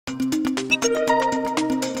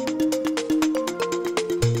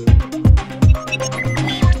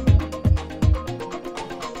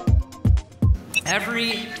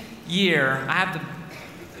Every year,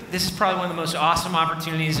 this is probably one of the most awesome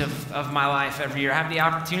opportunities of my life every year. I have the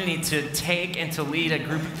opportunity to take and to lead a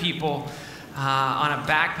group of people on a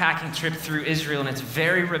backpacking trip through Israel, and it's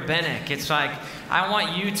very rabbinic. It's like, I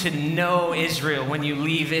want you to know Israel when you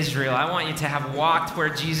leave Israel. I want you to have walked where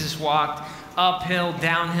Jesus walked, uphill,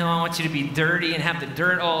 downhill. I want you to be dirty and have the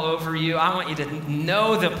dirt all over you. I want you to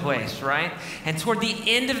know the place, right? And toward the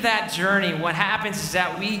end of that journey, what happens is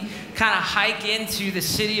that we kind of hike into the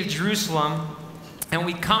city of Jerusalem, and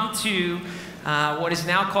we come to what is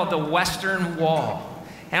now called the Western Wall.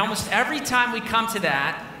 And almost every time we come to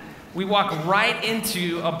that, we walk right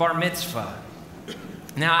into a bar mitzvah.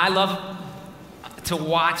 Now, I love to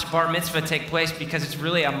watch bar mitzvah take place because it's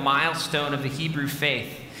really a milestone of the Hebrew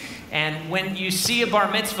faith. And when you see a bar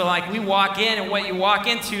mitzvah, like we walk in, and what you walk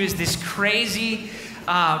into is this crazy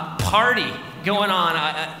party going on,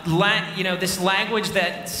 this language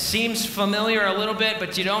that seems familiar a little bit,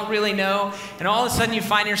 but you don't really know. And all of a sudden you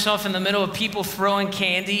find yourself in the middle of people throwing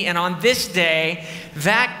candy. And on this day,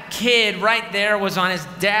 that kid right there was on his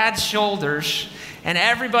dad's shoulders, and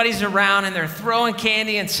everybody's around and they're throwing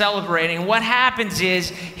candy and celebrating. And what happens is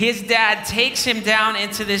his dad takes him down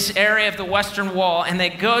into this area of the Western Wall, and they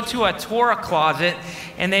go to a Torah closet,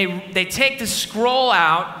 and they take the scroll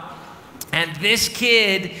out. And this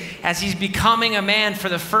kid, as he's becoming a man for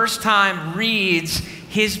the first time, reads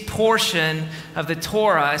his portion of the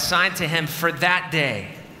Torah assigned to him for that day.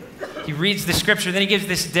 He reads the scripture, then he gives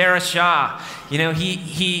this derashah. You know,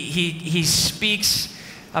 he speaks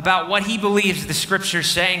about what he believes the scripture's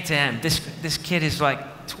saying to him. This kid is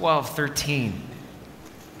like 12, 13.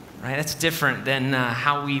 Right? That's different than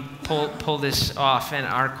how we pull this off in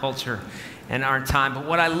our culture and our time. But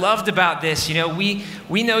what I loved about this, you know, we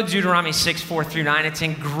know Deuteronomy 6, 4 through 9. It's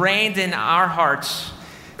ingrained in our hearts,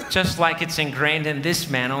 just like it's ingrained in this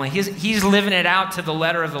man, only he's living it out to the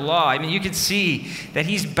letter of the law. I mean, you can see that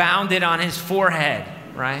he's bound it on his forehead,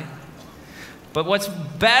 right? But what's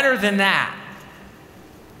better than that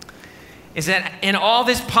is that in all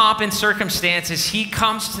this pomp and circumstances, he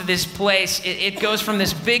comes to this place. It goes from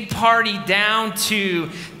this big party down to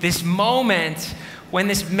this moment when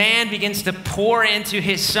this man begins to pour into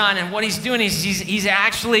his son. And what he's doing is he's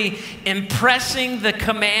actually impressing the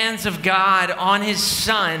commands of God on his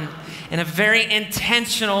son in a very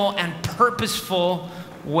intentional and purposeful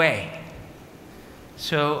way.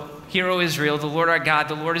 So, hear, O Israel, the Lord our God,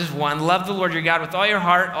 the Lord is one. Love the Lord your God with all your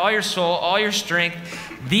heart, all your soul, all your strength.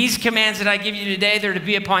 These commands that I give you today, they're to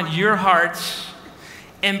be upon your hearts.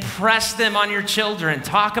 Impress them on your children.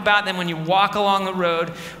 Talk about them when you walk along the road,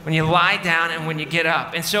 when you lie down, and when you get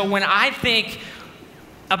up. And so when I think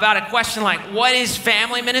about a question like, what is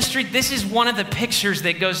family ministry? This is one of the pictures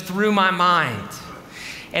that goes through my mind.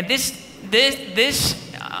 And this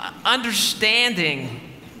understanding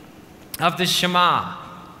of the Shema,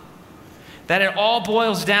 that it all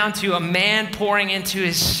boils down to a man pouring into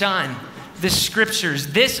his son the scriptures.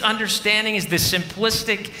 This understanding is the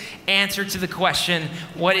simplistic answer to the question,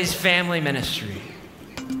 what is family ministry?